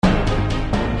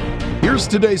Here's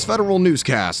today's federal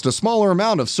newscast. A smaller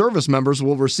amount of service members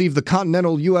will receive the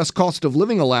Continental U.S. Cost of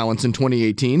Living Allowance in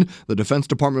 2018. The Defense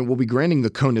Department will be granting the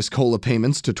CONUS COLA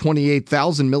payments to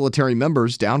 28,000 military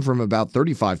members, down from about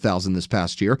 35,000 this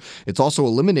past year. It's also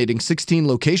eliminating 16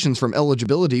 locations from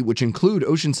eligibility, which include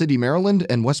Ocean City, Maryland,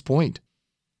 and West Point.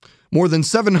 More than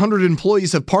 700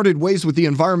 employees have parted ways with the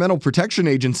Environmental Protection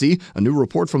Agency. A new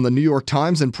report from the New York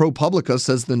Times and ProPublica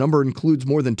says the number includes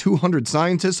more than 200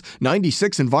 scientists,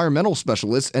 96 environmental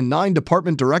specialists, and 9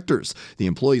 department directors. The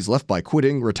employees left by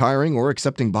quitting, retiring, or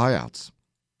accepting buyouts.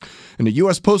 And a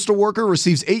U.S. postal worker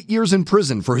receives 8 years in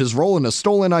prison for his role in a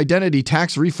stolen identity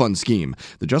tax refund scheme.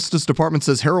 The Justice Department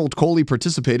says Harold Coley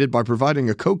participated by providing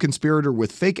a co-conspirator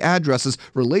with fake addresses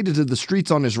related to the streets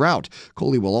on his route.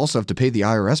 Coley will also have to pay the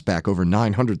IRS back over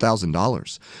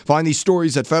 $900,000. Find these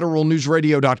stories at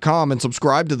federalnewsradio.com and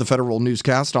subscribe to the Federal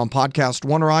Newscast on Podcast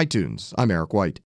One or iTunes. I'm Eric White.